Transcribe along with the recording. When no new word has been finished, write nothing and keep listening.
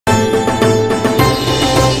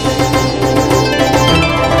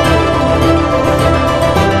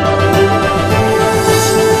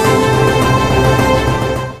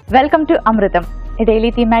Welcome to Amrutham, a daily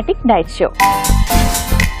thematic diet show.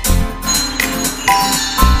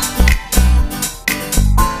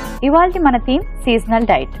 ఇవాల్టి మన theme seasonal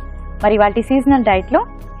diet. మరి ఇవాల్టి సీజనల్ డైట్ లో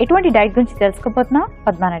ఎటువంటి డైట్ గురించి తెలుసుకోబోతున్నాం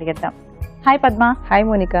పద్మాని అడిగేద్దాం. హాయ్ పద్మ. హాయ్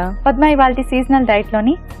మోనికా. పద్మ, ఇవాల్టి సీజనల్ డైట్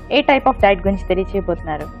లోని ఏ టైప్ ఆఫ్ డైట్ గురించి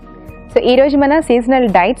తెలియజేయబోతున్నారు? సో ఈ రోజు మన సీజనల్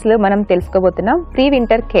డైట్స్ లో మనం తెలుసుకోబోతున్నాం ప్రీ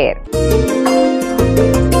వింటర్ కేర్.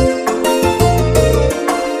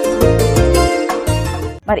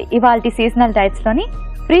 మరి ఇవాల్టి సీజనల్ డైట్స్ లోని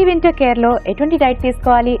ప్రీ వింటర్ కేర్ లో ఎటువంటి డైట్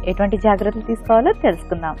తీసుకోవాలి, ఎటువంటి జాగ్రత్తలు తీసుకోవాలో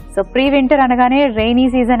తెలుసుకుందాం. సో ప్రీ వింటర్ అనగానే రైనీ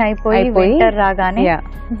సీజన్ అయిపోయి వింటర్ రాగానే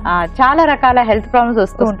చాలా రకాల హెల్త్ ప్రాబ్లమ్స్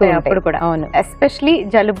వస్తూ ఉంటాయి. అప్పుడు కూడా ఎస్పెషలీ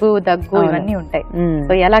జలుబు, దగ్గు ఇవన్నీ ఉంటాయి.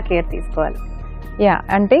 సో ఎలా కేర్ తీసుకోవాలి?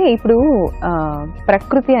 అంటే ఇప్పుడు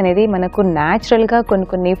ప్రకృతి అనేది మనకు న్యాచురల్ గా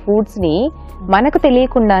కొన్ని ఫుడ్స్ ని మనకు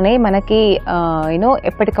తెలియకుండానే మనకి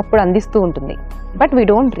ఎప్పటికప్పుడు అందిస్తూ ఉంటుంది. But we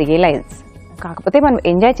don't realise. కాకపోతే మనం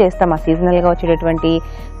ఎంజాయ్ చేస్తాం ఆ సీజనల్ గా వచ్చేటటువంటి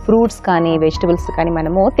ఫ్రూట్స్ కానీ వెజిటబుల్స్ కానీ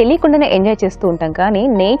మనము తెలియకుండానే ఎంజాయ్ చేస్తూ ఉంటాం. కానీ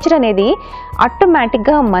నేచర్ అనేది ఆటోమేటిక్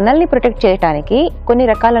గా మనల్ని ప్రొటెక్ట్ చేయడానికి కొన్ని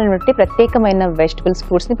రకాలైనటువంటి ప్రత్యేకమైన వెజిటబుల్స్,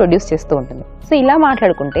 ఫ్రూట్స్ ని ప్రొడ్యూస్ చేస్తూ ఉంటుంది. సో ఇలా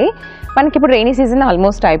మాట్లాడుకుంటే మనకి ఇప్పుడు రైనీ సీజన్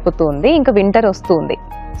ఆల్మోస్ట్ అయిపోతూ ఉంది, ఇంకా వింటర్ వస్తూ ఉంది.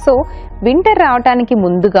 సో వింటర్ రావడానికి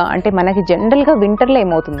ముందుగా అంటే మనకి జనరల్ గా వింటర్ లో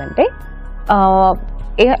ఏమవుతుందంటే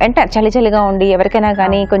అంటే చలిగా ఉండి ఎవరికైనా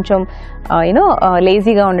కానీ కొంచెం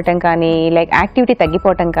లేజీగా ఉండటం కానీ, లైక్ యాక్టివిటీ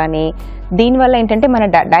తగ్గిపోవటం కానీ, దీనివల్ల ఏంటంటే మన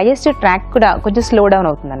డైజెస్టివ్ ట్రాక్ కూడా కొంచెం స్లో డౌన్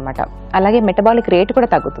అవుతుంది అనమాట. అలాగే మెటబాలిక్ రేట్ కూడా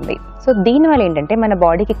తగ్గుతుంది. సో దీనివల్ల ఏంటంటే మన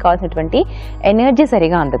బాడీకి కావాల్సినటువంటి ఎనర్జీ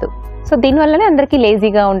సరిగా అందదు. సో దీనివల్లనే అందరికీ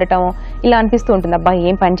లేజీగా ఉండటం ఇలా అనిపిస్తూ ఉంటుంది. అబ్బా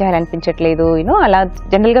ఏం పని చేయాలనిపించట్లేదు అలా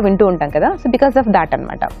జనరల్గా వింటూ ఉంటాం కదా. సో బికాస్ ఆఫ్ దాట్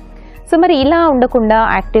అనమాట. సో మరి ఇలా ఉండకుండా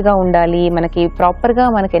యాక్టివ్గా ఉండాలి, మనకి ప్రాపర్గా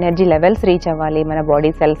మనకి ఎనర్జీ లెవెల్స్ రీచ్ అవ్వాలి మన బాడీ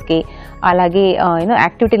సెల్స్కి. అలాగే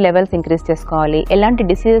యాక్టివిటీ లెవెల్స్ ఇంక్రీజ్ చేసుకోవాలి, ఎలాంటి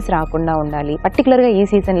డిసీజెస్ రాకుండా ఉండాలి. పర్టికులర్గా ఈ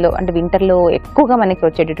సీజన్లో అంటే వింటర్లో ఎక్కువగా మనకి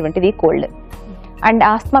వచ్చేటటువంటిది కోల్డ్ అండ్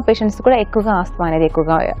ఆస్మా పేషెంట్స్ కూడా ఎక్కువగా ఆస్మా అనేది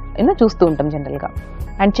ఎక్కువగా చూస్తూ ఉంటాం జనరల్గా.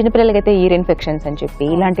 అండ్ చిన్నపిల్లలకైతే ఇయర్ ఇన్ఫెక్షన్స్ అని చెప్పి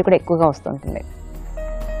ఇలాంటివి కూడా ఎక్కువగా వస్తుంటుంది.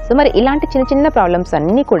 సో మరి ఇలాంటి చిన్న చిన్న ప్రాబ్లమ్స్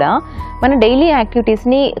అన్నీ కూడా మన డైలీ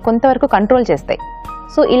యాక్టివిటీస్ని కొంతవరకు కంట్రోల్ చేస్తాయి.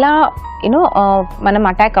 సో ఇలా మనం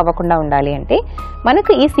అటాక్ అవ్వకుండా ఉండాలి అంటే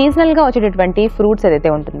మనకు ఈ సీజనల్గా వచ్చేటటువంటి ఫ్రూట్స్ ఏదైతే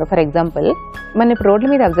ఉంటుందో, ఫర్ ఎగ్జాంపుల్ మనం ఇప్పుడు రోడ్ల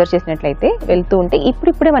మీద అబ్జర్వ్ చేసినట్లయితే వెళ్తూ ఉంటే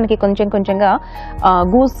ఇప్పుడిప్పుడే మనకి కొంచెంగా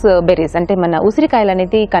గూస్ బెర్రీస్ అంటే మన ఉసిరికాయలు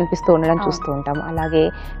అనేది కనిపిస్తూ ఉండడం చూస్తూ ఉంటాం. అలాగే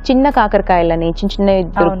చిన్న కాకరకాయలని చిన్నవి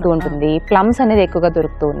దొరుకుతూ ఉంటుంది, ప్లమ్స్ అనేది ఎక్కువగా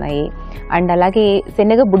దొరుకుతూ ఉన్నాయి. అండ్ అలాగే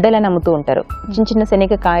శనగ బుడ్డలని అమ్ముతూ ఉంటారు, చిన్న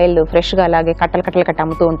శనగ కాయలు ఫ్రెష్గా అలాగే కట్టలు కట్టి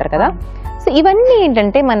అమ్ముతూ ఉంటారు కదా. సో ఇవన్నీ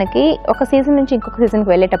ఏంటంటే మనకి ఒక సీజన్ నుంచి ఇంకొక సీజన్కి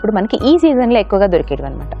వెళ్ళేటప్పుడు మనకి ఈ సీజన్లో ఎక్కువగా దొరికేవి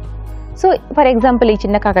అనమాట. సో ఫర్ ఎగ్జాంపుల్ ఈ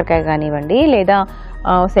చిన్న కాకరకాయ కానివ్వండి, లేదా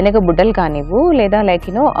శనగ బుడ్డలు కానివ్వు, లేదా లైక్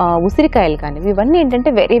ఉసిరికాయలు కానివ్వు, ఇవన్నీ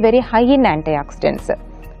ఏంటంటే very very high in anti oxidants.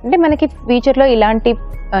 అంటే మనకి ఫ్యూచర్లో ఇలాంటి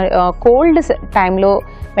కోల్డ్ టైంలో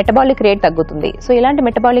మెటబాలిక్ రేట్ తగ్గుతుంది. సో ఇలాంటి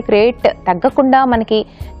మెటబాలిక్ రేట్ తగ్గకుండా మనకి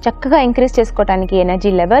చక్కగా ఇంక్రీజ్ చేసుకోవడానికి,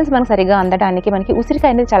 ఎనర్జీ లెవెల్స్ మనకు సరిగా అందడానికి మనకి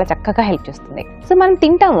ఉసిరికాయ అనేది చాలా చక్కగా హెల్ప్ చేస్తుంది. సో మనం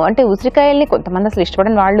తింటాము అంటే ఉసిరికాయల్ని కొంతమంది అసలు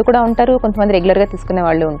ఇష్టపడని వాళ్ళు కూడా ఉంటారు, కొంతమంది రెగ్యులర్గా తీసుకునే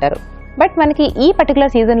వాళ్ళు ఉంటారు. బట్ మనకి ఈ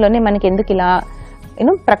పర్టికులర్ సీజన్లోనే మనకి ఎందుకు ఇలా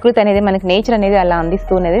ప్రకృతి అనేది మనకి నేచర్ అనేది అలా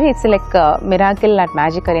అందిస్తూ అనేది it's like miracle not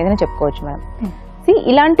magic అనేది చెప్పుకోవచ్చు మనం.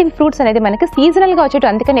 ఇలాంటి ఫ్రూట్స్ అనేది మనకి సీజనల్ గా వచ్చేటి,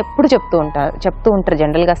 అందుకని ఎప్పుడు చెప్తూ ఉంటారు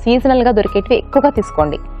జనరల్ గా సీజనల్ గా దొరికేటివి ఎక్కువగా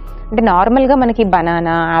తీసుకోండి. అంటే నార్మల్ గా మనకి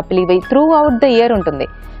బనానా, యాపిల్ ఇవి త్రూ అవుట్ ద ఇయర్ ఉంటుంది.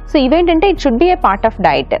 సో ఇవేంటంటే it should be A part of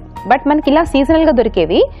diet. But మనకి ఇలా సీజనల్ గా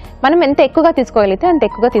దొరికేవి మనం ఎంత ఎక్కువగా తీసుకోగలిగితే అంత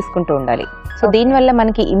ఎక్కువగా తీసుకుంటూ ఉండాలి. సో దీనివల్ల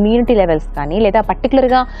మనకి ఇమ్యూనిటీ లెవెల్స్ కానీ, లేదా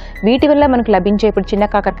పర్టికులర్గా వీటి వల్ల మనకు లభించే ఇప్పుడు చిన్న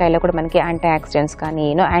కాకరకాయలో కూడా మనకి యాంటీ ఆక్సిడెంట్స్ కానీ,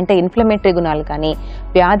 యాంటీ ఇన్ఫ్లమేటరీ గుణాలు కానీ,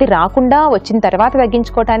 వ్యాధి రాకుండా వచ్చిన తర్వాత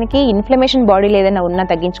తగ్గించుకోవడానికి, ఇన్ఫ్లమేషన్ బాడీలో ఏదైనా ఉన్నా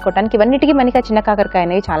తగ్గించుకోవడానికి, ఇవన్నిటికీ మనకి ఆ చిన్న కాకరకాయ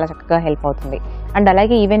అనేది చాలా చక్కగా హెల్ప్ అవుతుంది. అండ్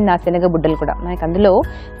అలాగే ఈవెన్ నా శనగ బుడ్డలు కూడా మనకి అందులో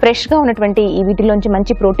ఫ్రెష్గా ఉన్నటువంటి వీటిలోంచి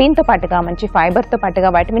మంచి ప్రోటీన్తో పాటుగా, మంచి ఫైబర్తో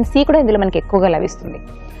పాటుగా వైటమిన్ సి కూడా ఇందులో మనకి ఎక్కువగా లభిస్తుంది.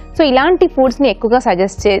 సో ఇలాంటి ఫుడ్స్ని ఎక్కువగా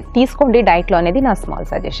సజెస్ట్ తీసుకోండి డైట్లో అనేది నా స్మాల్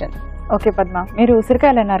సజెషన్. ఓకే పద్మ, మీరు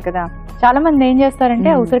ఉసిరికాయలు అన్నారు కదా, చాలా మంది ఏం చేస్తారంటే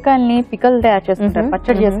ఉసిరికాయలని పికల్ తయారు చేసుకుంటారు,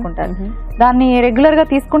 పచ్చడి చేసుకుంటారు. దాన్ని రెగ్యులర్ గా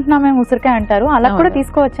తీసుకుంటున్నామేమో ఉసిరికాయ అంటారు, అలా కూడా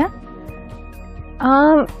తీసుకోవచ్చా?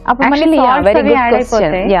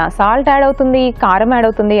 సాల్ట్ యాడ్ అవుతుంది, కారం యాడ్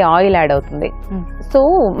అవుతుంది, ఆయిల్ యాడ్ అవుతుంది. సో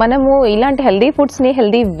మనము ఇలాంటి హెల్దీ ఫుడ్స్ ని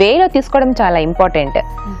హెల్దీ వేలో తీసుకోవడం చాలా ఇంపార్టెంట్.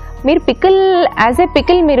 మీరు పికిల్ యాజ్ ఏ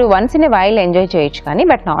పికిల్ మీరు once in a while enjoy చేయొచ్చు, కానీ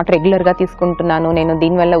బట్ నాట్ రెగ్యులర్ గా తీసుకుంటున్నాను నేను,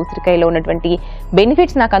 దీనివల్ల ఉసిరికాయలో ఉన్నటువంటి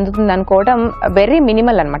బెనిఫిట్స్ నాకు అందుతుంది అనుకోవడం వెరీ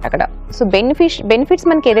మినిమల్ అనమాట అక్కడ. సో బెనిఫిట్స్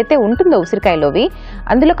మనకి ఏదైతే ఉంటుందో ఉసిరికాయలోవి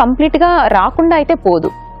అందులో కంప్లీట్ గా రాకుండా అయితే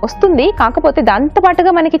పోదు. వస్తుంది, కాకపోతే దాంతో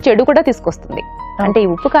పాటుగా మనకి చెడు కూడా తీసుకొస్తుంది. అంటే ఈ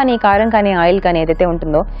ఉప్పు కానీ కారం కానీ ఆయిల్ కానీ ఏదైతే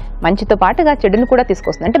ఉంటుందో మంచితో పాటుగా చెడును కూడా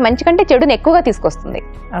తీసుకొస్తుంది. అంటే మంచి కంటే చెడును ఎక్కువగా తీసుకొస్తుంది.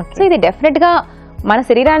 సో ఇది డెఫినెట్ గా మన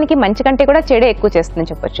శరీరానికి మంచి కంటే కూడా చెడే ఎక్కువ చేస్తుందని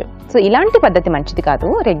చెప్పొచ్చు. సో ఇలాంటి పద్ధతి మంచిది కాదు.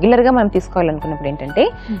 రెగ్యులర్ గా మనం తీసుకోవాలనుకున్నప్పుడు ఏంటంటే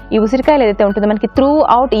ఈ ఉసిరికాయలు ఏదైతే ఉంటుందో మనకి త్రూ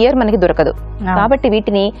అవుట్ ఇయర్ మనకి దొరకదు. కాబట్టి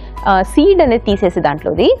వీటిని సీడ్ అనేది తీసేసి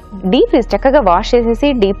దాంట్లోది డీప్ ఫ్రీజ్ చక్కగా వాష్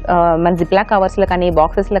చేసేసి మన జిప్లా కవర్స్ లో కానీ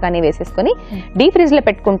బాక్సెస్ లో కానీ వేసేసుకొని డీప్ ఫ్రీజ్ లో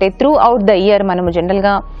పెట్టుకుంటే త్రూ అవుట్ ద ఇయర్ మనము జనరల్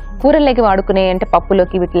గా కూరల్లోకి వాడుకునే అంటే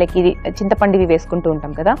పప్పులోకి వీటిలోకి చింతపండువి వేసుకుంటూ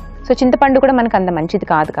ఉంటాం కదా. సో చింతపండు కూడా మనకు అంత మంచిది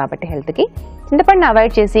కాదు కాబట్టి హెల్త్ కి చింతపండుని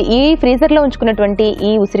అవాయిడ్ చేసి ఈ ఫ్రీజర్ లో ఉంచుకున్నటువంటి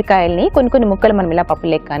ఈ ఉసిరికాయల్ని కొన్ని ముక్కలు మనం ఇలా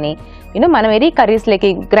పప్పులేకి కానీ మనం ఏది కర్రీస్ లేకి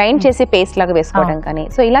గ్రైండ్ చేసి పేస్ట్ లాగా వేసుకోవడం కానీ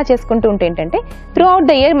సో ఇలా చేసుకుంటూ ఉంటే ఏంటంటే త్రూ అవుట్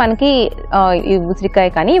ద ఇయర్ మనకి ఈ ఉసిరికాయ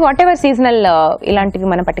కానీ వాట్ ఎవర్ సీజనల్ ఇలాంటివి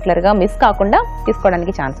మనం పర్టికులర్ గా మిస్ కాకుండా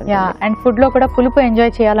తీసుకోవడానికి ఛాన్స్ ఉంది. అండ్ ఫుడ్ లో కూడా పులుపు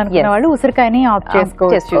ఎంజాయ్ చేయాలనుకునే వాళ్ళు ఉసిరికాయని ఆఫ్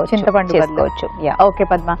చేసుకోవచ్చు, చింతపండు చేసుకోవచ్చు. Okay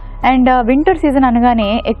Padma. And winter season అనగానే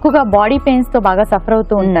ఎక్కువగా బాడీ పెయిన్స్ తో బాగా సఫర్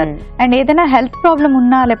అవుతూ ఉంటారు. అండ్ ఏదైనా హెల్త్ ప్రాబ్లం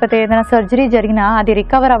ఉన్నా లేకపోతే ఏదైనా సర్జరీ జరిగినా అది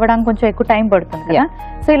రికవర్ అవ్వడానికి కొంచెం ఎక్కువ టైం పడుతుంది కదా.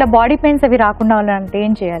 సో ఇలా బాడీ పెయిన్స్ అవి రాకుండా ఉండాలంటే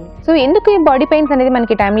ఏం చేయాలి? సో ఎందుకు ఈ బాడీ పెయిన్స్ అనేది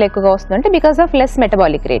మనకి టైంలో ఎక్కువగా వస్తుంది అంటే because of less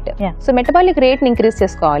metabolic rate. So metabolic rate ని ఇంక్రీజ్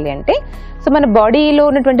చేసుకోవాలి అంటే సో మన బాడీలో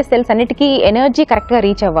ఉన్నటువంటి సెల్స్ అన్నిటికీ ఎనర్జీ కరెక్ట్ గా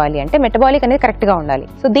రీచ్ అవ్వాలి అంటే మెటబాలిక్ అనేది కరెక్ట్ గా ఉండాలి.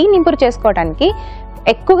 సో దీన్ని ఇంప్రూవ్ చేసుకోవడానికి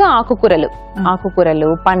ఎక్కువగా ఆకుకూరలు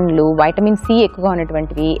పండ్లు వైటమిన్ సి ఎక్కువగా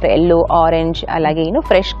ఉన్నటువంటివి ఎల్లో ఆరెంజ్ అలాగే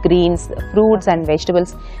fresh Greens fruits and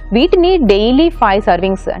vegetables వీటిని డైలీ 5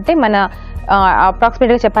 సర్వింగ్స్ అంటే మన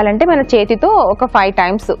అప్రాక్సిమేట్ గా చెప్పాలంటే మన చేతితో ఒక 5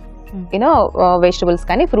 times వెజిటబుల్స్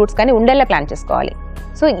కానీ ఫ్రూట్స్ కానీ ఉండేలా ప్లాన్ చేసుకోవాలి.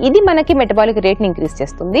 సో ఇది మనకి మెటబాలిక్ రేట్ని ఇంక్రీజ్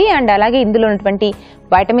చేస్తుంది. అండ్ అలాగే ఇందులో ఉన్నటువంటి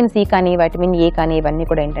వైటమిన్ సి కానీ వైటమిన్ ఏ కానీ ఇవన్నీ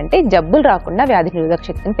కూడా ఏంటంటే జబ్బులు రాకుండా వ్యాధి నిరోధక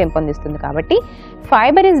శక్తిని పెంపొందిస్తుంది. కాబట్టి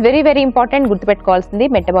fibre is very very important, గుర్తుపెట్టుకోవాల్సింది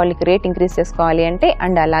మెటబాలిక్ రేట్ ఇంక్రీజ్ చేసుకోవాలి అంటే.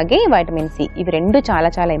 అండ్ అలాగే వైటమిన్ సి ఇవి రెండు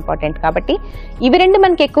చాలా చాలా ఇంపార్టెంట్. కాబట్టి ఇవి రెండు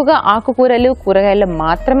మనకి ఎక్కువగా ఆకుకూరలు కూరగాయలు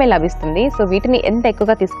మాత్రమే లభిస్తుంది. సో వీటిని ఎంత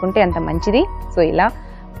ఎక్కువగా తీసుకుంటే అంత మంచిది. సో ఇలా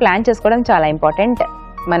ప్లాన్ చేసుకోవడం చాలా ఇంపార్టెంట్.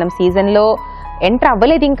 మనం సీజన్లో ఎంటర్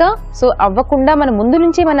అవ్వలేదు ఇంకా, సో అవ్వకుండా మన ముందు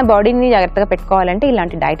నుంచి మన బాడీని జాగ్రత్తగా పెట్టుకోవాలంటే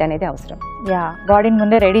ఇలాంటి డైట్ అనేది అవసరం. బాడీని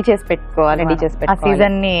ముందే రెడీ చేసి పెట్టుకోవాలి.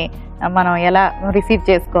 సీజన్ ని మనం ఎలా రిసీవ్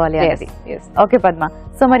చేసుకోవాలి అనేది. ఓకే పద్మ.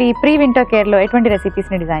 సో మరి ప్రీ వింటర్ కేర్ లో ఎటువంటి రెసిపీస్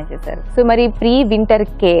ని డిజైన్ చేశారు? సో మరి ప్రీ వింటర్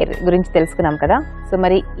కేర్ గురించి తెలుసుకున్నాం కదా. సో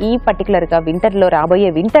మరి ఈ పర్టికులర్ గా వింటర్ లో రాబోయే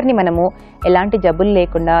వింటర్ ని మనము ఎలాంటి జబ్బులు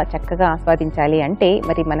లేకుండా చక్కగా ఆస్వాదించాలి అంటే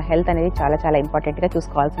మరి మన హెల్త్ అనేది చాలా చాలా ఇంపార్టెంట్ గా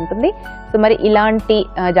చూసుకోవాల్సి ఉంటుంది. సో మరి ఇలాంటి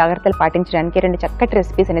జాగ్రత్తలు పాటించడానికి 2 చక్కటి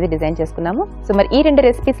రెసిపీస్ అనేది డిజైన్ చేసుకున్నాము. సో మరి ఈ 2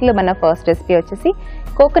 రెసిపీస్ లో మన ఫస్ట్ రెసిపీ వచ్చేసి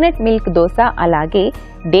కోకోనట్ మిల్క్ దోశ అలాగే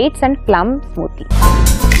డేట్స్ అండ్ ప్లమ్ స్మూతీ.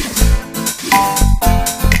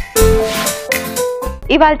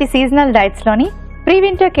 ఇవాల్టి సీజనల్ డైట్స్ లోని ప్రీ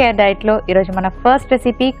వింటర్ కేర్ డైట్ లో ఈరోజు మన first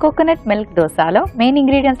recipe coconut milk దోశలో main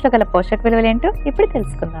ingredients లో గల పోషక విలువలు ఏంటో ఇప్పుడు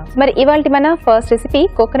తెలుసుకుందాం. మరి ఇవాల్టి మన first recipe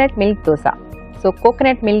coconut milk dosa. So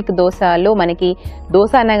coconut milk దోశలో మనకి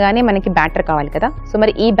దోశ అనగానే మనకి బ్యాటర్ కావాలి కదా. సో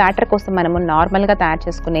మరి ఈ బ్యాటర్ కోసం మనము నార్మల్గా తయారు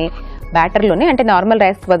చేసుకునే బ్యాటర్లోనే అంటే నార్మల్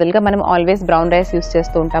రైస్ బదులుగా మనం ఆల్వేస్ బ్రౌన్ రైస్ యూస్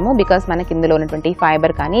చేస్తూ ఉంటాము. బికాస్ మనకి ఇందులో ఉన్నటువంటి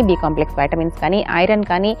ఫైబర్ కానీ బి కాంప్లెక్స్ వైటమిన్స్ కానీ ఐరన్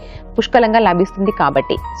కానీ పుష్కలంగా లభిస్తుంది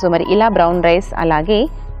కాబట్టి. సో మరి ఇలా బ్రౌన్ రైస్ అలాగే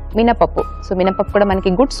మినపప్పు. సో మినపప్పు కూడా మనకి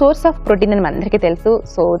గుడ్ సోర్స్ ఆఫ్ ప్రోటీన్ అని అందరికీ తెలుసు.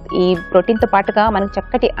 సో ఈ ప్రోటీన్తో పాటుగా మనకి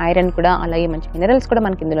చక్కటి ఐరన్ కూడా అలాగే మంచి మినరల్స్ కూడా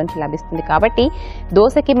మనకి ఇందులోంచి లభిస్తుంది. కాబట్టి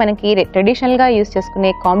దోశకి మనకి ట్రెడిషనల్గా యూస్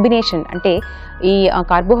చేసుకునే కాంబినేషన్ అంటే ఈ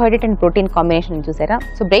కార్బోహైడ్రేట్ అండ్ ప్రోటీన్ కాంబినేషన్ చూసారా.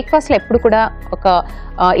 సో బ్రేక్ఫాస్ట్లో ఎప్పుడు కూడా ఒక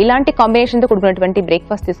ఇలాంటి కాంబినేషన్తో కూడుకున్నటువంటి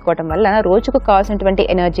బ్రేక్ఫాస్ట్ తీసుకోవడం వల్ల రోజుకు కావాల్సినటువంటి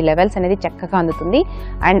ఎనర్జీ లెవెల్స్ అనేది చక్కగా అందుతుంది.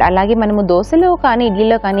 అండ్ అలాగే మనము దోశలో కానీ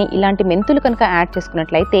ఇడ్లీలో కానీ ఇలాంటి మెంతులు కనుక యాడ్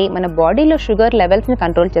చేసుకున్నట్లయితే మన బాడీలో షుగర్ లెవెల్స్ని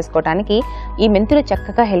కంట్రోల్ చేసుకోవడానికి ఈ మెంతులు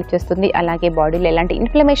చక్కగా హెల్ప్ చేస్తుంది. అలాగే బాడీలో ఎలాంటి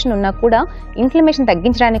ఇన్ఫ్లమేషన్ ఉన్నా కూడా ఇన్ఫ్లమేషన్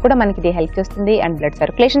తగ్గించడానికి కూడా మనకి ఇది హెల్ప్ చేస్తుంది. అండ్ బ్లడ్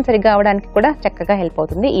సర్క్యులేషన్ సరిగ్గా అవడానికి కూడా చక్కగా హెల్ప్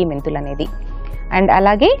అవుతుంది ఈ మెంతులు అనేది. అండ్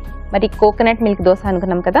అలాగే మరి కోకోనట్ మిల్క్ దోశ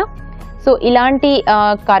అనుకున్నాం కదా. సో ఇలాంటి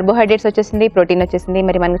కార్బోహైడ్రేట్స్ వచ్చేసింది, ప్రోటీన్ వచ్చేసింది,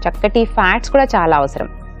 మరి మనకు చక్కటి ఫ్యాట్స్ కూడా చాలా అవసరం.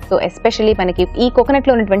 సో ఎస్పెషల్లీ మనకి ఈ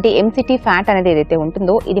కోకోనట్లో ఉన్నటువంటి ఎంసిటీ ఫ్యాట్ అనేది ఏదైతే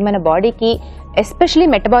ఉంటుందో ఇది మన బాడీకి ఎస్పెషల్లీ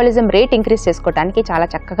మెటబాలిజం రేట్ ఇంక్రీజ్ చేసుకోవడానికి చాలా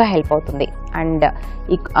చక్కగా హెల్ప్ అవుతుంది. అండ్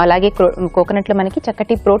అలాగే కోకోనట్లో మనకి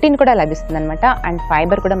చక్కటి ప్రోటీన్ కూడా లభిస్తుంది అనమాట. అండ్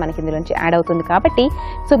ఫైబర్ కూడా మనకి ఇందులోంచి యాడ్ అవుతుంది. కాబట్టి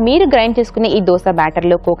సో మీరు గ్రైండ్ చేసుకునే ఈ దోశ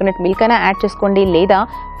బ్యాటర్లో కోకోనట్ మిల్క్ అయినా యాడ్ చేసుకోండి, లేదా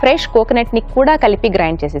ఫ్రెష్ కోకోనట్ని కూడా కలిపి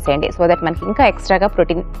గ్రైండ్ చేసేసేయండి. సో దట్ మనకి ఇంకా ఎక్స్ట్రాగా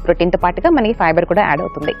ప్రోటీన్తో పాటుగా మనకి ఫైబర్ కూడా యాడ్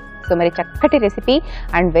అవుతుంది. సో మరి చక్కటి రెసిపీ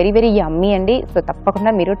అండ్ వెరీ వెరీ యమ్మీ అండి. సో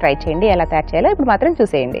తప్పకుండా మీరు ట్రై చేయండి. ఎలా తయారు చేయాలో ఇప్పుడు మాత్రం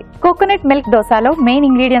చూసేయండి. కోకోనట్ మిల్క్ దోశలో మెయిన్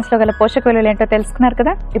ఇంగ్రీడియంట్స్ లో గల పోషక విలువలు ఏంటో తెలుసుకున్నారు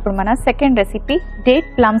కదా. ఇప్పుడు మన second recipe date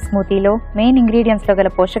plum స్మూతీలో main ingredients లో గల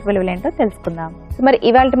పోషక విలువలు ఏంటో తెలుసుకుందాం. సో మరి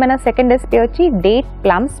ఇవాళ మన సెకండ్ రెసిపీ వచ్చి date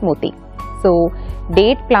plum smoothie. So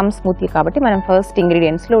date plum smoothie కాబట్టి మనం ఫస్ట్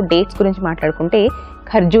ఇంగ్రీడియంట్స్లో డేట్స్ గురించి మాట్లాడుకుంటే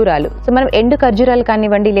ఖర్జూరాలు. సో మనం ఎండు ఖర్జూరాలు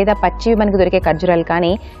కానివ్వండి లేదా పచ్చివి మనకు దొరికే ఖర్జూరాలు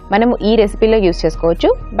కానీ మనము ఈ రెసిపీలో యూస్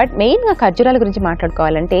చేసుకోవచ్చు. బట్ మెయిన్గా ఖర్జూరాల గురించి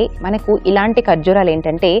మాట్లాడుకోవాలంటే మనకు ఇలాంటి ఖర్జూరాలు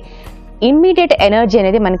ఏంటంటే ఇమ్మీడియట్ ఎనర్జీ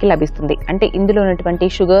అనేది మనకి లభిస్తుంది. అంటే ఇందులో ఉన్నటువంటి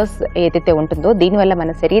షుగర్స్ ఏదైతే ఉంటుందో దీనివల్ల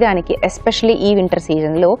మన శరీరానికి ఎస్పెషల్లీ ఈ వింటర్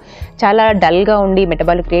సీజన్లో చాలా డల్గా ఉండి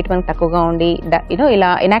మెటబాలిక్ రేట్ మనకు తక్కువగా ఉండి ఇలా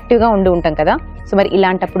ఇనాక్టివ్గా ఉంటాం కదా. సో మరి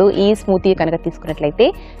ఇలాంటప్పుడు ఈ స్మూతీ కనుక తీసుకున్నట్లయితే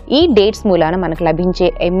ఈ డేట్స్ మూలాన మనకు లభించే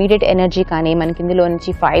ఇమ్మీడియట్ ఎనర్జీ కానీ మనకి ఇందులో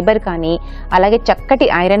నుంచి ఫైబర్ కానీ అలాగే చక్కటి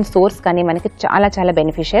ఐరన్ సోర్స్ కానీ మనకి చాలా చాలా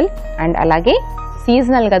బెనిఫిషియల్. అండ్ అలాగే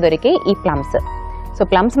సీజనల్గా దొరికే ఈ ప్లమ్స్. సో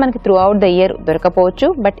ప్లమ్స్ మనకి through out the year దొరకపోవచ్చు,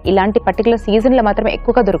 but ఇలాంటి పర్టికులర్ సీజన్లో మాత్రమే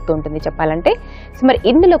ఎక్కువగా దొరుకుతూ ఉంటుంది చెప్పాలంటే. సో మరి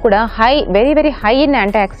ఇందులో కూడా very very high in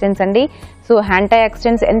anti oxidants అండి. సో యాంటీ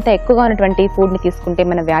ఆక్సిడెంట్స్ ఎంత ఎక్కువగా ఉన్నటువంటి ఫుడ్ని తీసుకుంటే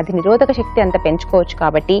మన వ్యాధి నిరోధక శక్తి అంత పెంచుకోవచ్చు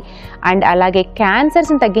కాబట్టి. అండ్ అలాగే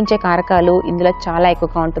క్యాన్సర్స్ని తగ్గించే కారకాలు ఇందులో చాలా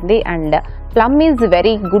ఎక్కువగా ఉంటుంది. And plum is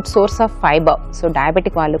very good source of fibre. So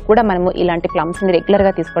diabetic వాళ్ళు కూడా మనము ఇలాంటి ప్లమ్స్ని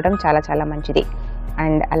రెగ్యులర్గా తీసుకోవడం చాలా చాలా మంచిది.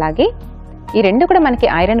 అండ్ అలాగే ఈ రెండు కూడా మనకి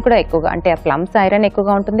ఐరన్ కూడా ఎక్కువగా, అంటే ప్లమ్స్ ఐరన్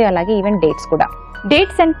ఎక్కువగా ఉంటుంది, అలాగే ఈవెన్ డేట్స్ కూడా.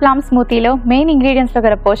 Dates and plum స్మూతీలో main ingredients లో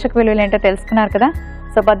గల పోషక విలువలు ఏంటో తెలుసుకున్నారు కదా.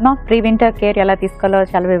 So Padma, pre winter care ఎలా తీసుకోవాలో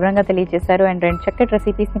చాలా వివరంగా తెలియజేశారు అండ్ 2 చక్కటి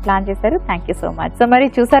రెసిపీస్ ని ప్లాన్ చేశారు. Thank you so much. So మరి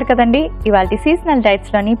చూసారు కదండి ఇవాళ సీజనల్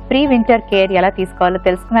డైట్స్ లోని ప్రీ వింటర్ కేర్ ఎలా తీసుకోవాలో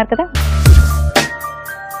తెలుసుకున్నారు కదా.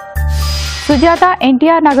 సుజాత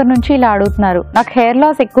ఎన్టీఆర్ నగర్ నుంచి ఇలా అడుగుతున్నారు, నాకు హెయిర్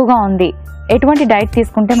లాస్ ఎక్కువగా ఉంది, ఎటువంటి డైట్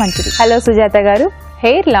తీసుకుంటే మంచిది? హలో సుజాత గారు,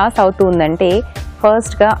 హెయిర్ లాస్ అవుతూ ఉందంటే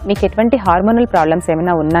ఫస్ట్గా మీకు ఎటువంటి హార్మోనల్ ప్రాబ్లమ్స్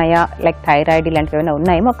ఏమైనా ఉన్నాయా, లైక్ థైరాయిడ్ ఇలాంటివి ఏమైనా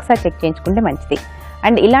ఉన్నాయేమో ఒకసారి చెక్ చేయించుకుంటే మంచిది.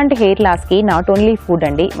 అండ్ ఇలాంటి హెయిర్ లాస్కి నాట్ ఓన్లీ ఫుడ్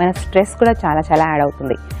అండి, మన స్ట్రెస్ కూడా చాలా చాలా యాడ్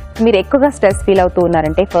అవుతుంది. మీరు ఎక్కువగా స్ట్రెస్ ఫీల్ అవుతూ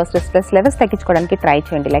ఉన్నారంటే ఫస్ట్ స్ట్రెస్ లెవెల్స్ తగ్గించుకోవడానికి ట్రై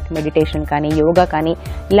చేయండి, లైక్ మెడిటేషన్ కానీ యోగా కానీ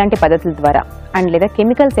ఇలాంటి పద్ధతుల ద్వారా. అండ్ లేదా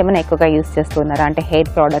కెమికల్స్ ఏమైనా ఎక్కువగా యూస్ చేస్తున్నారా అంటే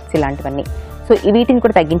హెయిర్ ప్రోడక్ట్స్ ఇలాంటివన్నీ. సో వీటిని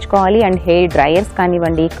కూడా తగ్గించుకోవాలి. అండ్ హెయిర్ డ్రైయర్స్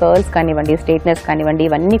కానివ్వండి, కర్ల్స్ కానివ్వండి, స్ట్రైట్నర్స్ కానివ్వండి,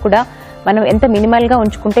 ఇవన్నీ కూడా మనం ఎంత మినిమల్గా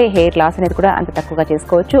ఉంచుకుంటే హెయిర్ లాస్ అనేది కూడా అంత తక్కువగా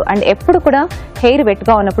చేసుకోవచ్చు. అండ్ ఎప్పుడు కూడా హెయిర్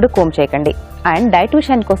వెట్గా ఉన్నప్పుడు కోమ్ చేయకండి. అండ్ డైట్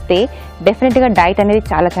విషయానికి వస్తే డెఫినెట్గా డైట్ అనేది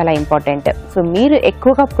చాలా చాలా ఇంపార్టెంట్. సో మీరు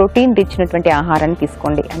ఎక్కువగా ప్రోటీన్ రిచ్ అయినటువంటి ఆహారాన్ని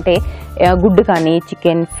తీసుకోండి. అంటే గుడ్డు కానీ,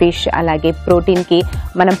 చికెన్, ఫిష్, అలాగే ప్రోటీన్కి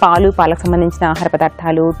మనం పాలకు సంబంధించిన ఆహార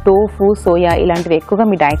పదార్థాలు, టోఫు, సోయా ఇలాంటివి ఎక్కువగా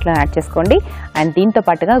మీ డైట్లో యాడ్ చేసుకోండి. అండ్ దీంతో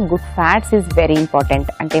పాటుగా good fats is very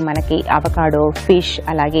important. అంటే మనకి అవకాడో, ఫిష్,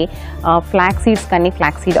 అలాగే ఫ్లాక్స్ సీడ్స్ కానీ,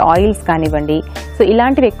 ఫ్లాక్స్ సీడ్ ఆయిల్స్ కానివ్వండి, సో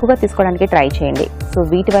ఇలాంటివి ఎక్కువగా తీసుకోవడానికి ట్రై చేయండి. సో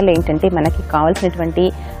వీటి వల్ల ఏంటంటే మనకి కావాల్సినటువంటి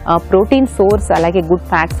ప్రోటీన్ సోర్స్ అలాగే గుడ్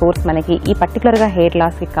ఫ్యాట్ సోర్స్ మనకి ఈ పర్టికులర్గా హెయిర్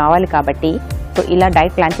లాస్కి కావాలి కాబట్టి. సో ఇలా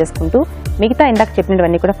డైట్ ప్లాన్ చేసుకుంటూ మిగతా ఇందాక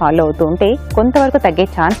చెప్పినవన్నీ కూడా ఫాలో అవుతూ ఉంటే కొంతవరకు తగ్గే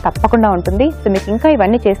ఛాన్స్ తప్పకుండా ఉంటుంది. సో మీకు ఇంకా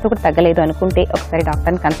ఇవన్నీ చేస్తూ కూడా తగ్గలేదు అనుకుంటే ఒకసారి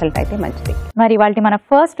డాక్టర్ని కన్సల్ట్ అయితే మంచిది. మరి ఇవాళ మన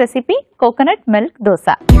first recipe coconut milk dosa.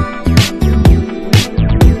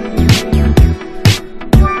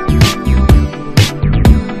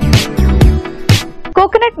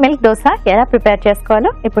 Coconut milk dosa ఎలా ప్రిపేర్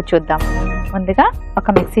చేసుకోవాలో ఇప్పుడు చూద్దాం. ముందుగా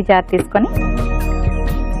ఒక మిక్సీ జార్ తీసుకొని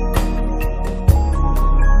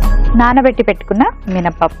నానబెట్టి పెట్టుకున్న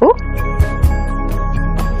మినపప్పు,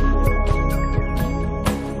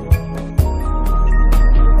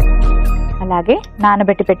 అలాగే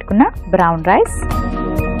నానబెట్టి పెట్టుకున్న బ్రౌన్ రైస్,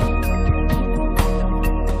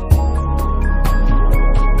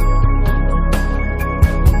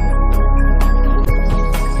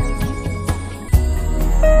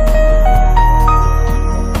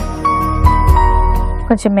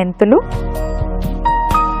 కొంచెం మెంతులు,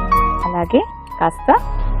 అలాగే కాస్త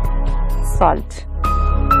సాల్ట్,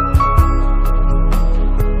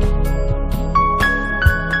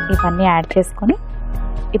 ఇవన్నీ యాడ్ చేసుకొని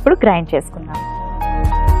ఇప్పుడు గ్రైండ్ చేసుకుందాం.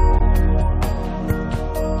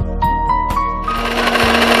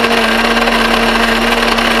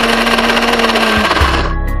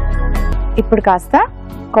 ఇప్పుడు కాస్త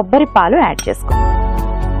కొబ్బరి పాలు యాడ్ చేసుకుందాం.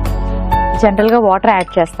 జనరల్గా వాటర్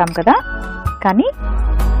యాడ్ చేస్తాం కదా, కానీ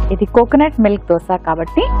ఇది కోకోనట్ మిల్క్ దోశ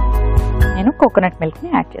కాబట్టి నేను కోకోనట్ మిల్క్ని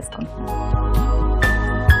యాడ్ చేసుకుంటున్నాను.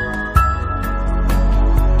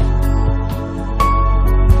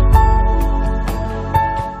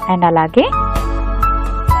 అండ్ అలాగే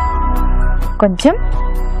కొంచెం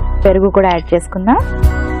పెరుగు కూడా యాడ్ చేసుకుందాం.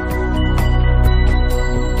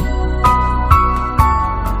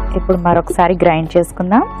 ఇప్పుడు మరొకసారి గ్రైండ్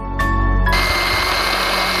చేసుకుందాం.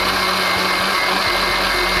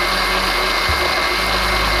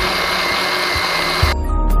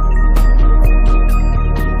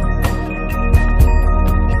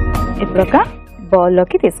 ఇప్పుడు ఒక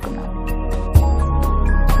బౌల్లోకి తీసుకుందాం.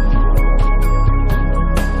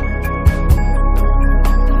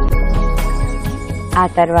 ఆ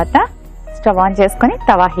తర్వాత స్టవ్ ఆన్ చేసుకొని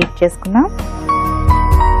తవా హీట్ చేసుకుందాం.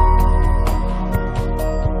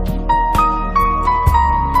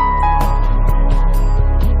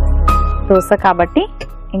 దోశ కాబట్టి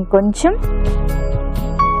ఇంకొంచెం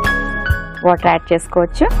వాటర్ యాడ్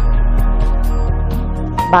చేసుకోవచ్చు.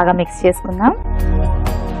 బాగా మిక్స్ చేసుకుందాం.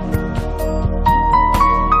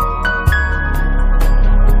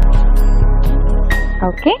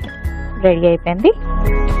 ఓకే, రెడీ అయిపోయింది.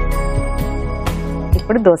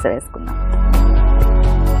 ఇప్పుడు దోశ వేసుకుందాం.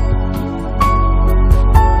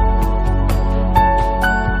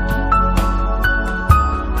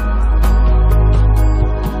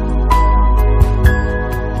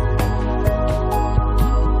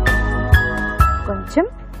 కొంచెం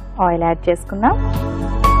ఆయిల్ యాడ్ చేసుకుందాం.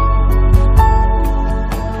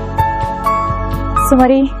 సో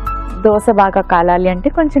మరి దోశ బాగా కాలాలి అంటే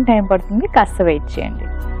కొంచెం టైం పడుతుంది, కాస్త వెయిట్ చేయండి.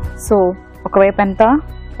 సో ఒకవైపు అంతా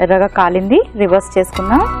ఎర్రగా కాలింది, రివర్స్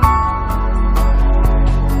చేసుకుందాం.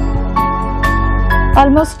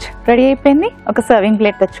 ఆల్మోస్ట్ రెడీ అయిపోయింది. ఒక సర్వింగ్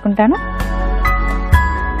ప్లేట్ తెచ్చుకుంటాను.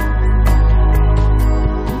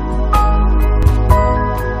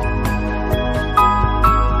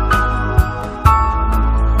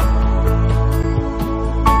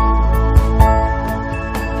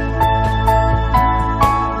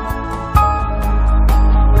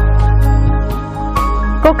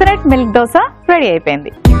 కోకోనట్ మిల్క్ దోశ రెడీ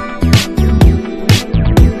అయిపోయింది.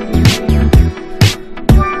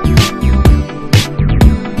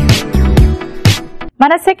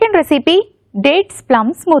 మన second recipe dates plum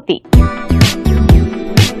smoothie.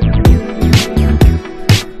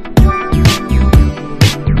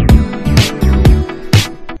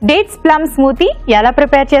 Dates plum smoothie ఎలా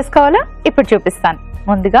ప్రిపేర్ చేసుకోవాలో ఇప్పుడు చూపిస్తాను.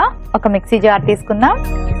 ముందుగా ఒక మిక్సీ జార్ తీసుకుందాం.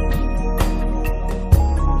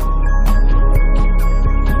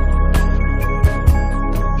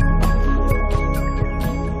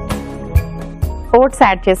 ఓట్స్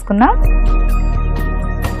యాడ్ చేసుకుందాం.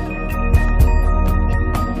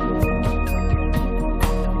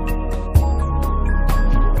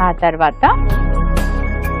 ఆ తర్వాత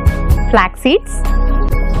ఫ్లాక్స్ సీడ్స్,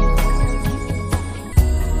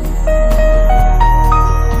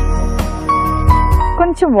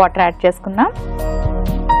 కొంచెం వాటర్ యాడ్ చేసుకుందాం.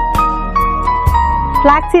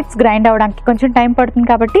 ఫ్లాక్స్ సీడ్స్ గ్రైండ్ అవడానికి కొంచెం టైం పడుతుంది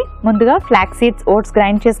కాబట్టి ముందుగా ఫ్లాక్స్ సీడ్స్, ఓట్స్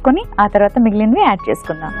గ్రైండ్ చేసుకొని ఆ తర్వాత మిగిలినవి యాడ్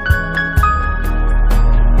చేసుకుందాం.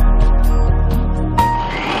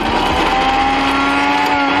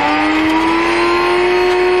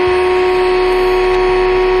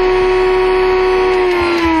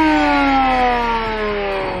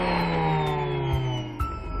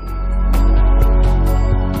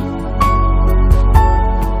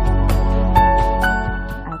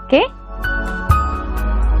 ఓకే,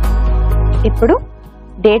 ఇప్పుడు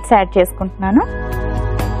డేట్స్ యాడ్ చేసుకుంటున్నాను.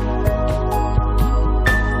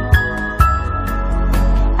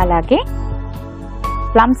 అలాగే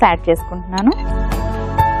ప్లమ్స్ యాడ్ చేసుకుంటున్నాను.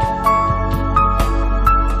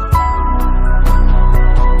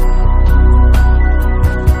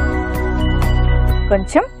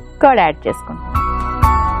 కొంచెం కర్డ్ యాడ్ చేసుకుంటున్నాను.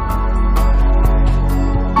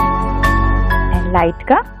 అండ్ లైట్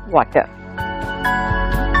గా వాటర్.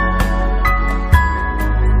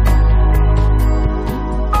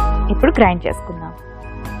 ఇప్పుడు గ్రైండ్ చేసుకుందాం.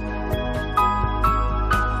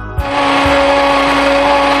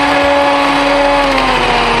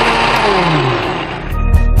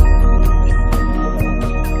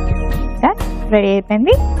 రెడీ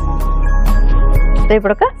అయిపోయింది. సో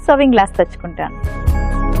ఇప్పుడు ఒక సర్వింగ్ గ్లాస్ తెచ్చుకుంటాను.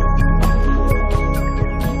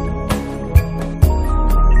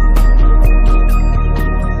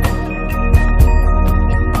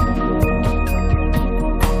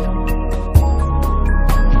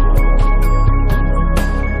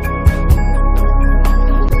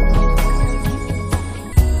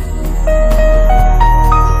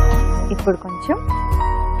 ఇప్పుడు కొంచెం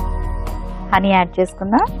హనీ యాడ్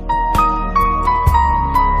చేసుకుందాం.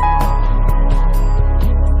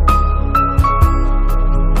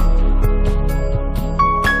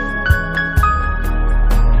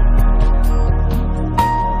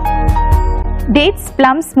 డేట్స్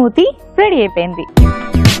ప్లమ్ స్మూతీ రెడీ అయిపోయింది.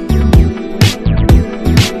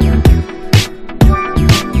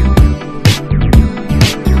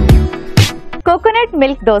 కోకోనట్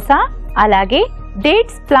మిల్క్ దోశ అలాగే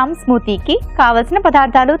డేట్స్ ప్లమ్ స్మూతీకి కావలసిన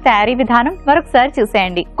పదార్థాలు, తయారీ విధానం మరొకసారి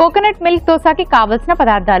చూసేయండి. కోకోనట్ మిల్క్ దోసకి కావలసిన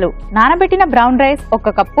పదార్థాలు: నానబెట్టిన బ్రౌన్ రైస్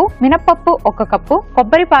 1 కప్పు, మినపప్పు 1 కప్పు,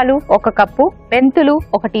 కొబ్బరి పాలు 1 కప్పు, మెంతులు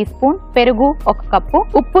 1 టీ స్పూన్, పెరుగు 1 కప్పు,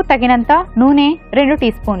 ఉప్పు తగినంత, నూనె 2 టీ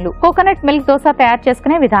స్పూన్లు. కోకోనట్ మిల్క్ దోస తయారు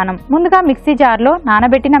చేసుకునే విధానం: ముందుగా మిక్సీ జార్ లో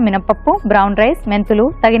నానబెట్టిన మినపప్పు, బ్రౌన్ రైస్, మెంతులు,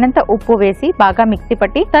 తగినంత ఉప్పు వేసి బాగా మిక్సీ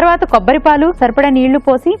పట్టి, తర్వాత కొబ్బరి పాలు, సరిపడా నీళ్లు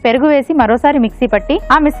పోసి, పెరుగు వేసి మరోసారి మిక్సీ పట్టి,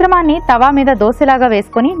 ఆ మిశ్రమాన్ని తవా మీద దోశలాగా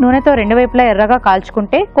వేసుకుని నూనెతో 2 వైపులా ఎర్రగా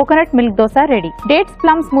కాల్చుకుంటే coconut milk dosa ready. Dates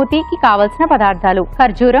plum స్మూతీకి కావలసిన పదార్థాలు: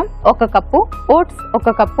 ఖర్జూరం 1 కప్పు, ఓట్స్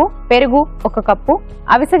 1 కప్పు, పెరుగు 1 కప్పు,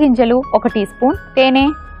 అవిసె గింజలు 1 టీ స్పూన్, తేనె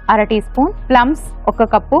 1/2 tea spoon, plums 1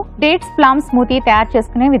 cup. Dates plum smoothie తయారు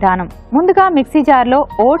చేసుకునే విధానం: ముందుగా మిక్సీ జార్ లో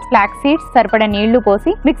ఓట్స్, ఫ్లాక్స్ సీడ్స్, సరిపడ నీళ్లు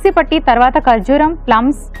పోసి మిక్సీ పట్టి, తర్వాత ఖర్జూరం,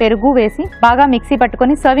 ప్లమ్స్, పెరుగు వేసి బాగా మిక్సీ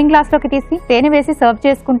పట్టుకుని సర్వింగ్ గ్లాస్ లోకి తీసి తేనె వేసి సర్వ్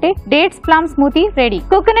చేసుకుంటే dates plum smoothie ready.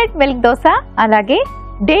 Coconut milk dosa అలాగే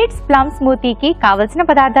డేట్స్ ప్లమ్ స్మూతీకి కావలసిన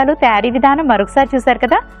పదార్థాలు, తయారీ విధానం మరొకసారి చూసారు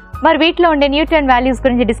కదా. మరి వీటిలో ఉండే న్యూట్రియం వాల్యూస్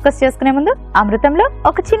గురించి డిస్కస్ చేసుకునే ముందు అమృతంలో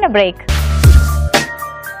ఒక చిన్న బ్రేక్.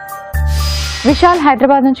 విశాల్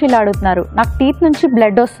హైదరాబాద్ నుంచి ఇలా అడుగుతున్నారు, నాకు టీత్ నుంచి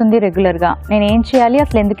బ్లడ్ వస్తుంది రెగ్యులర్ గా, నేను ఏం చేయాలి,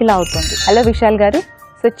 అసలు ఎందుకు ఇలా అవుతుంది? హలో విశాల్ గారు,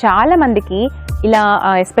 సో చాలా మందికి ఇలా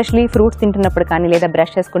ఎస్పెషలీ ఫ్రూట్స్ తింటున్నప్పుడు కానీ లేదా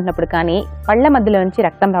బ్రష్ చేసుకుంటున్నప్పుడు కానీ పళ్ళ మధ్యలో నుంచి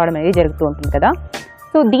రక్తం రావడం అనేది జరుగుతూ ఉంటుంది కదా.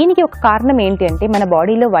 సో దీనికి ఒక కారణం ఏంటి అంటే మన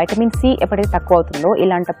బాడీలో వైటమిన్ సి ఎప్పుడైతే తక్కువ అవుతుందో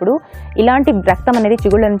ఇలాంటప్పుడు ఇలాంటి రక్తం అనేది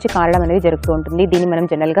చిగుళ్ళ నుంచి కారడం అనేది జరుగుతూ ఉంటుంది. దీన్ని మనం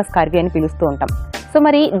జనరల్గా స్కర్వీ అని పిలుస్తూ ఉంటాం. సో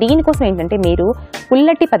మరి దీనికోసం ఏంటంటే మీరు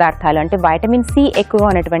పుల్లటి పదార్థాలు అంటే వైటమిన్ సి ఎక్కువగా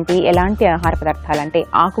ఉన్నటువంటి ఎలాంటి ఆహార పదార్థాలు అంటే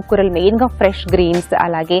ఆకుకూరలు, మెయిన్గా ఫ్రెష్ గ్రీన్స్,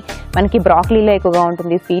 అలాగే మనకి బ్రాకలీలో ఎక్కువగా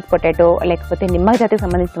ఉంటుంది స్వీట్ పొటాటో, లేకపోతే నిమ్మ జాతికి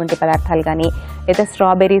సంబంధించినటువంటి పదార్థాలు కానీ లేదా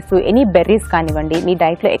స్ట్రాబెర్రీస్, ఎనీ బెర్రీస్ కానివ్వండి మీ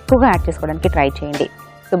డైట్లో ఎక్కువగా యాడ్ చేసుకోవడానికి ట్రై చేయండి.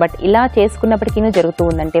 సో బట్ ఇలా చేసుకున్నప్పటికీ జరుగుతూ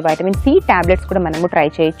ఉందంటే వైటమిన్ సి టాబ్లెట్స్ కూడా మనము ట్రై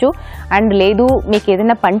చేయొచ్చు. అండ్ లేదు మీకు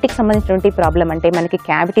ఏదైనా పంటికి సంబంధించినటువంటి ప్రాబ్లం అంటే మనకి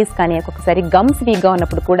క్యావిటీస్ కానీ ఒక్కొక్కసారి గమ్స్ వీక్గా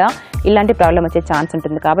ఉన్నప్పుడు కూడా ఇలాంటి ప్రాబ్లం వచ్చే ఛాన్స్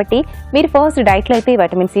ఉంటుంది. కాబట్టి మీరు ఫస్ట్ డైట్లో అయితే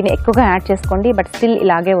వైటమిన్ సిని ఎక్కువగా యాడ్ చేసుకోండి. బట్ స్టిల్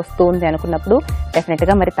ఇలాగే వస్తూ ఉంది అనుకున్నప్పుడు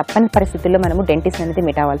డెఫినెట్గా మరి తప్పని పరిస్థితుల్లో మనము డెంటిస్ట్ అనేది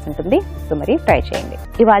మీట్ అవ్వాల్సి ఉంటుంది. సో మరి ట్రై చేయండి.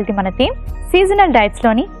 ఇవాళ మన థీమ్ సీజనల్ డైట్స్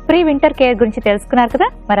లోని ప్రీ వింటర్ కేర్ గురించి తెలుసుకున్నారు కదా.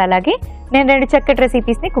 మరి అలాగే నేను 2 చక్కటి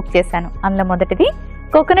రెసిపీస్ ని కుక్ చేశాను. అందులో మొదటిది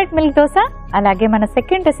కోకోనట్ మిల్క్ దోస, అలాగే మన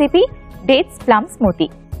second recipe dates plum smoothie.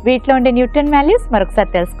 వీటిలో ఉండే న్యూట్రియం వాల్యూస్ మరొకసారి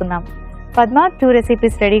తెలుసుకుందాం. పద్మ, 2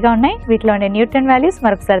 రెసిపీస్ రెడీగా ఉన్నాయి. వీటిలో ఉండే న్యూట్రియం వాల్యూస్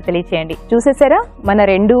మరొకసారి తెలియచేయండి. చూసేసారా మన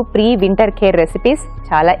 2 ప్రీ వింటర్ కేర్ రెసిపీస్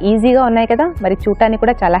చాలా ఈజీగా ఉన్నాయి కదా. మరి చూడటానికి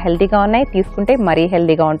కూడా చాలా హెల్తీగా ఉన్నాయి, తీసుకుంటే మరీ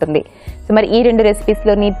హెల్తీగా ఉంటుంది. సో మరి ఈ 2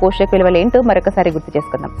 రెసిపీస్లోని పోషక విలువలు ఏంటో మరొకసారి గుర్తు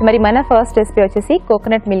చేసుకుందాం. సో మరి మన ఫస్ట్ రెసిపీ వచ్చేసి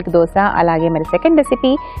కోకోనట్ మిల్క్ దోస, అలాగే మరి second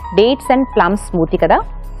recipe dates and plum smoothie కదా.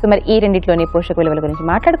 సో మరి ఈ రెండిట్లోని పోషక విలువల గురించి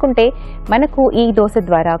మాట్లాడుకుంటే మనకు ఈ దోశ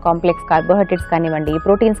ద్వారా కాంప్లెక్స్ కార్బోహైడ్రేట్స్ కానివ్వండి,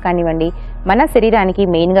 ప్రోటీన్స్ కానివ్వండి, మన శరీరానికి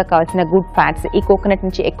మెయిన్గా కావాల్సిన గుడ్ ఫ్యాట్స్ ఈ కోకోనట్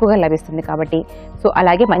నుంచి ఎక్కువగా లభిస్తుంది కాబట్టి, సో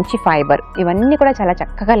అలాగే మంచి ఫైబర్ ఇవన్నీ కూడా చాలా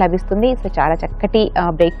చక్కగా లభిస్తుంది. సో చాలా చక్కటి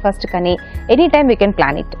బ్రేక్ఫాస్ట్ కానీ any time we can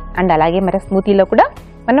plan it. And అలాగే మరి స్మూతీలో కూడా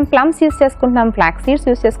మనం ప్లమ్స్ యూస్ చేసుకుంటున్నాం, ఫ్లాక్స్ సీడ్స్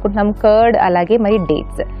యూస్ చేసుకుంటున్నాం, కర్డ్, అలాగే మరి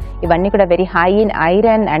డేట్స్ ఇవన్నీ కూడా very high in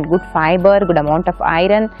iron and good fibre, good amount of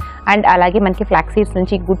iron. And అలాగే మనకి ఫ్లాక్స్ సీడ్స్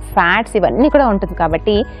నుంచి గుడ్ ఫ్యాట్స్ ఇవన్నీ కూడా ఉంటుంది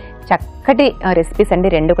కాబట్టి చక్కటి రెసిపీస్ అండి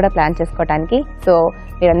 2 కూడా ప్లాన్ చేసుకోవడానికి. సో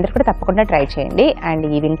మీరందరూ కూడా తప్పకుండా ట్రై చేయండి. అండ్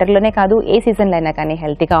ఈ వింటర్లోనే కాదు ఏ సీజన్లో అయినా కానీ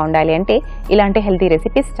హెల్తీగా ఉండాలి అంటే ఇలాంటి హెల్తీ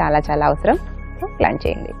రెసిపీస్ చాలా చాలా అవసరం. ప్లాన్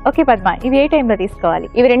చేయండి. ఓకే పద్మ, ఇవి ఏ టైంలో తీసుకోవాలి?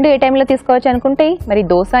 ఇవి 2 ఏ టైంలో తీసుకోవచ్చు అనుకుంటే మరి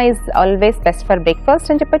dosa is always best for breakfast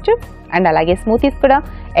అని చెప్పొచ్చు. అండ్ అలాగే స్మూతీస్ కూడా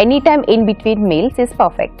any time in between meals is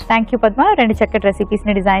perfect. Thank you Padma, 2 చక్కటి రెసిపీస్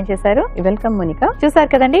ని డిజైన్ చేశారు. వెల్కమ్ మోనికా. చూసారు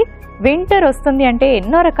కదండి, వింటర్ వస్తుంది అంటే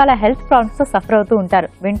ఎన్నో రకాల హెల్త్ ప్రాబ్లమ్స్ తో సఫర్ అవుతూ ఉంటారు.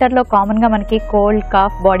 వింటర్ లో కామన్ గా మనకి కోల్డ్,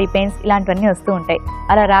 కాఫ్, బాడీ పెయిన్స్ ఇలాంటివన్నీ వస్తూ ఉంటాయి.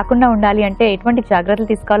 అలా రాకుండా ఉండాలి అంటే ఎటువంటి జాగ్రత్తలు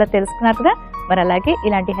తీసుకోవాలో తెలుసుకున్నారు కదా. మరి అలాగే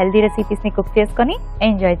ఇలాంటి హెల్తీ రెసిపీస్ ని కుక్ చేసుకొని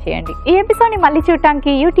ఎంజాయ్ చేయండి. ఈ ఎపిసోడ్ ని మళ్ళీ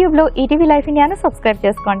చూడటానికి యూట్యూబ్ లో ఈటీవీ లైఫ్ ఇండియాను సబ్స్క్రైబ్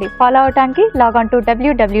చేసుకోండి. ఫాలో అవడానికి లాగాన్ టు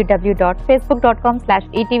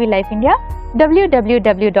www.facebook.com/etvlifeindia,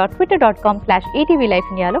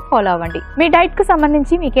 www.twitter.com/etvlifeindia లో ఫాలో అవ్వండి. మీ డైట్ కు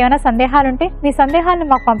సంబంధించి మీకు ఏమైనా సందేహాలుంటే మీ సందేహాలను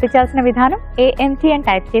మాకు పంపించాల్సిన విధానం AMT అని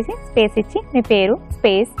టైప్ చేసి స్పేస్ ఇచ్చి మీ పేరు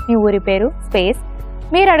స్పేస్ మీ ఊరి పేరు స్పేస్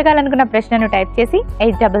మీరు అడగాలనుకున్న ప్రశ్నను టైప్ చేసి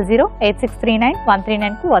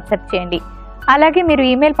 8008639139 కు వాట్సాప్ చేయండి. అలాగే మీరు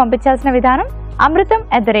ఈమెయిల్ పంపించాల్సిన విధానం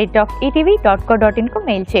amrutham@etv.co.in కు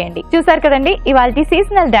మెయిల్ చేయండి. చూసారు కదండి, ఇవాల్టి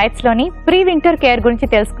సీజనల్ డైట్స్ లోని ప్రీ వింటర్ కేర్ గురించి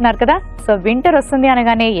తెలుసుకున్నారు కదా. సో వింటర్ వస్తుంది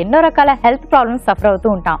అనగానే ఎన్నో రకాల హెల్త్ ప్రాబ్లమ్స్ సఫర్ అవుతూ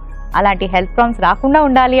ఉంటాం. అలాంటి హెల్త్ ప్రాబ్లమ్స్ రాకుండా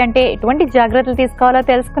ఉండాలి అంటే ఎటువంటి జాగ్రత్తలు తీసుకోవాలో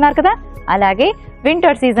తెలుసుకున్నారు కదా. అలాగే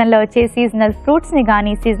వింటర్ సీజన్ లో వచ్చే సీజనల్ ఫ్రూట్స్ ని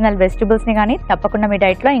గానీ సీజనల్ వెజిటబుల్స్ ని గానీ తప్పకుండా మీ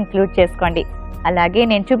డైట్ లో ఇంక్లూడ్ చేసుకోండి. అలాగే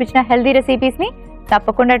నేను చూపించిన హెల్తీ రెసిపీస్ ని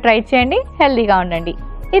తప్పకుండా ట్రై చేయండి, హెల్దీగా ఉండండి.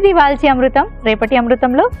 ఇది వాల్చి అమృతం. రేపటి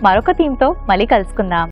అమృతంలో మరొక థీమ్తో మళ్ళీ కలుసుకుందాం.